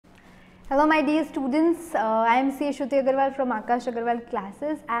Hello my dear students, I am Akash Agarwal from Akash Agarwal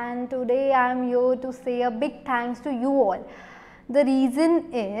Classes, and today I am here to say a big thanks to you all. The reason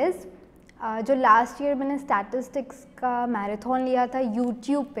is जो last year मैंने statistics का marathon लिया था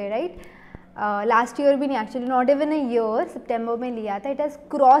YouTube पे, right? Last year भी नहीं, actually not even a year, सितंबर में लिया था. It has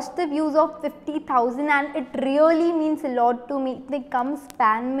crossed the views of 50,000 and it really means a lot to me. इतने कम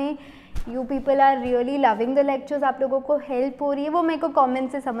स्पैन में you people are really loving the lectures. आप लोगों को हेल्प हो रही है, वो मेरे को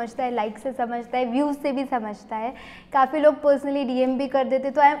कमेंट से समझता है, लाइक से समझता है, व्यूज़ से भी समझता है. काफ़ी लोग पर्सनली डीएम भी कर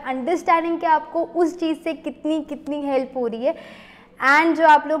देते, तो आई एम अंडरस्टैंडिंग कि आपको उस चीज़ से कितनी हेल्प हो रही है. एंड जो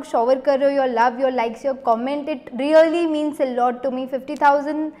आप लोग शॉवर कर रहे हो, your love, your likes, your comment, it really means a lot to me.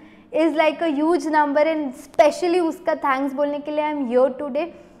 50,000 is like a huge number and specially उसका थैंक्स बोलने के लिए I am here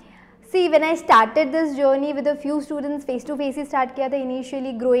today. See, when I started this journey with a few students, face to face he start किया था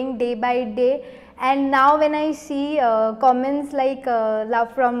initially, growing day by day, and now when I see comments like love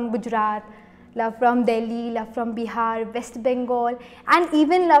from Gujarat, love from Delhi, love from Bihar, West Bengal, and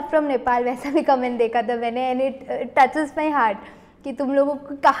even love from Nepal, वैसा भी comment देखा था मैंने, and it touches my heart कि तुम लोगों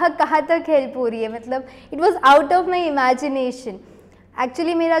को कहाँ तक हेल्प हो रही है. मतलब it was out of my imagination.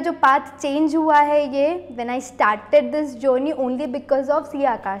 Actually मेरा जो पाथ चेंज हुआ है ये when I started this journey only because of C.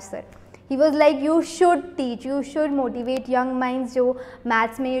 Akash sir. He was like, you should teach, you should motivate young minds. जो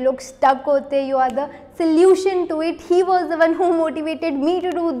maths में ये लोग stuck होते, you are the solution to it. He was the one who motivated me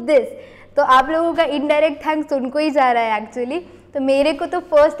to do this. तो आप लोगों का indirect thanks उनको ही जा रहा है एक्चुअली. तो मेरे को तो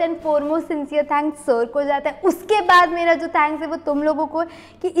first and foremost sincere thanks sir को जाता है. उसके बाद मेरा जो थैंक्स है वो तुम लोगों को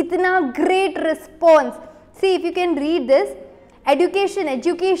कि इतना great response. C if you can read this,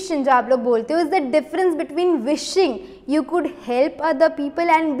 education जो आप लोग बोलते हो is the difference between wishing you could help other people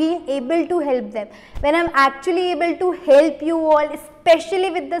and being able to help them. When I'm actually able to help you all,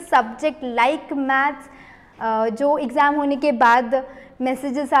 especially with the subject like maths, जो exam होने के बाद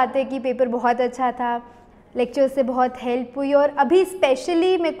messages आते कि paper बहुत अच्छा था, lecture से बहुत हेल्प हुई. और अभी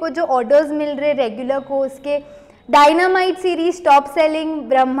स्पेशली मेरे को जो ऑर्डर्स मिल रहे रेगुलर कोर्स के, डायनामाइट सीरीज़, टॉप सेलिंग,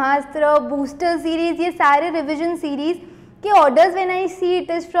 ब्रह्मास्त्र, बूस्टर सीरीज़, ये सारे रिविजन सीरीज़ कि orders when I see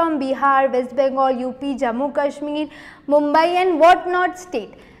it is from Bihar, waste Bengal, UP, Jammu Kashmir, Mumbai and what not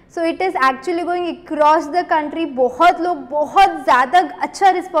state. So it is actually going across the country. बहुत लोग, बहुत ज़्यादा अच्छा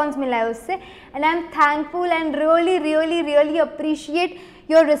response मिला है उससे, and I am thankful and really appreciate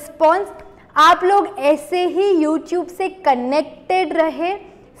your response. आप लोग ऐसे ही यूट्यूब से कनेक्टेड रहे.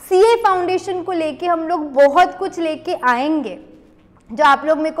 सीए फाउंडेशन को लेके हम लोग बहुत कुछ लेके आएंगे. जो आप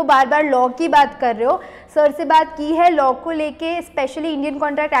लोग मेरे को बार बार लॉ की बात कर रहे हो, सर से बात की है लॉ को लेके, स्पेशली इंडियन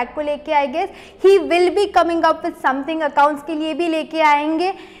कॉन्ट्रैक्ट एक्ट को लेके. I guess he will be coming up with something. Accounts के लिए भी लेके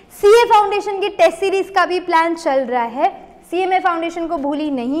आएंगे. सीए फाउंडेशन की टेस्ट सीरीज़ का भी प्लान चल रहा है. सीएमए फाउंडेशन को भूली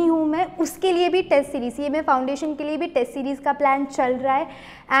नहीं हूँ मैं, उसके लिए भी टेस्ट सीरीज, सीएमए फाउंडेशन के लिए भी टेस्ट सीरीज़ का प्लान चल रहा है.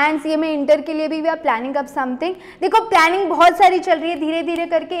 एंड सीएमए इंटर के लिए भी we are planning up something. देखो प्लानिंग बहुत सारी चल रही है, धीरे धीरे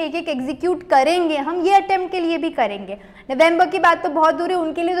करके एक एग्जीक्यूट करेंगे हम. ये अटेम्प्ट के लिए भी करेंगे. नवंबर की बात तो बहुत दूर है,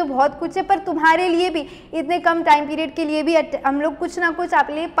 उनके लिए तो बहुत कुछ है, पर तुम्हारे लिए भी इतने कम टाइम पीरियड के लिए भी हम लोग कुछ ना कुछ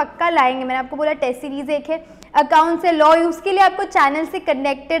आप लिए पक्का लाएंगे. मैंने आपको बोला टेस्ट सीरीज़ एक है, अकाउंट से लॉ, उसके लिए आपको चैनल से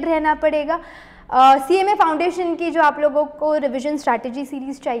कनेक्टेड रहना पड़ेगा. सीएमए फाउंडेशन की जो आप लोगों को रिवीजन स्ट्रैटेजी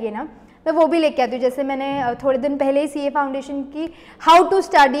सीरीज़ चाहिए ना, मैं वो भी लेके आती हूँ. जैसे मैंने थोड़े दिन पहले ही सीए फाउंडेशन की हाउ टू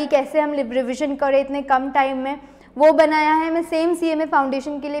स्टडी, कैसे हम रिविजन करें इतने कम टाइम में, वो बनाया है. मैं सेम सीएमए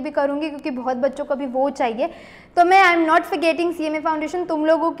फाउंडेशन के लिए भी करूँगी क्योंकि बहुत बच्चों को भी वो चाहिए. तो मैं I am not forgetting CMA foundation. तुम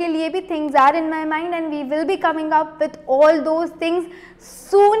लोगों के लिए भी things are in my mind and we will be coming up with all those things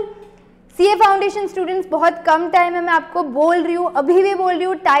soon. CA foundation students, बहुत कम टाइम है, मैं आपको बोल रही हूँ, अभी भी बोल रही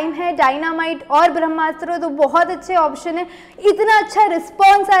हूँ, टाइम है. डायनामाइट और ब्रह्मास्त्र तो बहुत अच्छे ऑप्शन है. इतना अच्छा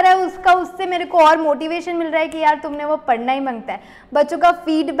रिस्पॉन्स आ रहा है उसका, उससे मेरे को और मोटिवेशन मिल रहा है कि यार तुमने वो पढ़ना ही मांगता है. बच्चों का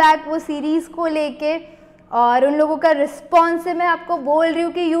फीडबैक वो सीरीज़ को लेके और उन लोगों का रिस्पॉन्स से मैं आपको बोल रही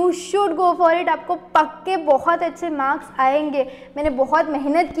हूँ कि you should go for it. आपको पक्के बहुत अच्छे मार्क्स आएंगे. मैंने बहुत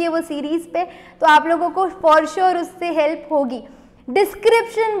मेहनत की है वो सीरीज़ पे, तो आप लोगों को फॉर श्योर उससे हेल्प होगी.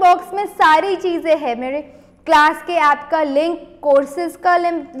 डिस्क्रिप्शन बॉक्स में सारी चीज़ें हैं. मेरे क्लास के ऐप का लिंक, कोर्सेज का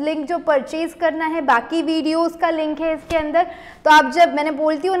लिंक जो परचेज करना है, बाकी वीडियोस का लिंक है इसके अंदर. तो आप जब, मैंने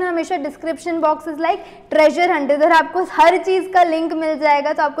बोलती हूँ ना हमेशा, description box is like treasure Hunt. इधर आपको हर चीज़ का लिंक मिल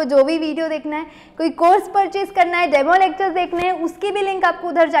जाएगा. तो आपको जो भी वीडियो देखना है, कोई कोर्स परचेज करना है, डेमो लेक्चर्स देखने हैं, उसकी भी लिंक आपको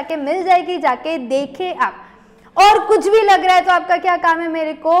उधर जाके मिल जाएगी. जाके देखें आप. और कुछ भी लग रहा है तो आपका क्या काम है,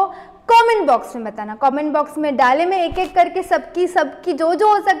 मेरे को कमेंट बॉक्स में बताना. कमेंट बॉक्स में डाले, मैं एक एक करके सबकी जो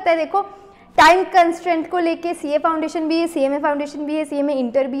हो सकता है. देखो टाइम कंस्ट्रेंट को लेके सीए फाउंडेशन भी है, सीएमए फाउंडेशन भी है, सीएमए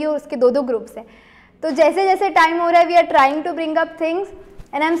इंटर भी है, और उसके दो ग्रुप्स हैं. तो जैसे जैसे टाइम हो रहा है we are trying to bring up things.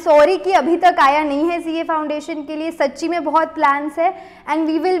 And I am sorry कि अभी तक आया नहीं है सीए फाउंडेशन के लिए, सच्ची में बहुत प्लान्स है and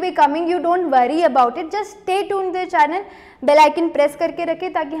we will be coming, you don't worry about it, just stay tuned the channel, bell icon press करके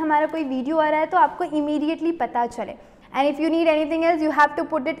रखें ताकि हमारा कोई वीडियो आ रहा है तो आपको इमीडिएटली पता चले। And if you need anything else you have to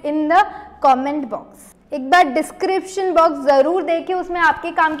put it in the comment box. एक बार डिस्क्रिप्शन बॉक्स ज़रूर देखें, उसमें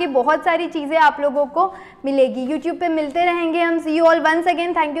आपके काम की बहुत सारी चीज़ें आप लोगों को मिलेगी। यूट्यूब पे मिलते रहेंगे हम। सी you all once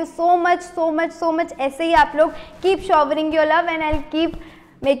again, thank you so much so much so much. ऐसे ही आप लोग keep showering your love and I will keep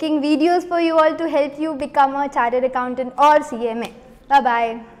making videos for you all to help you become a chartered accountant or CMA. Bye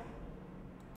bye.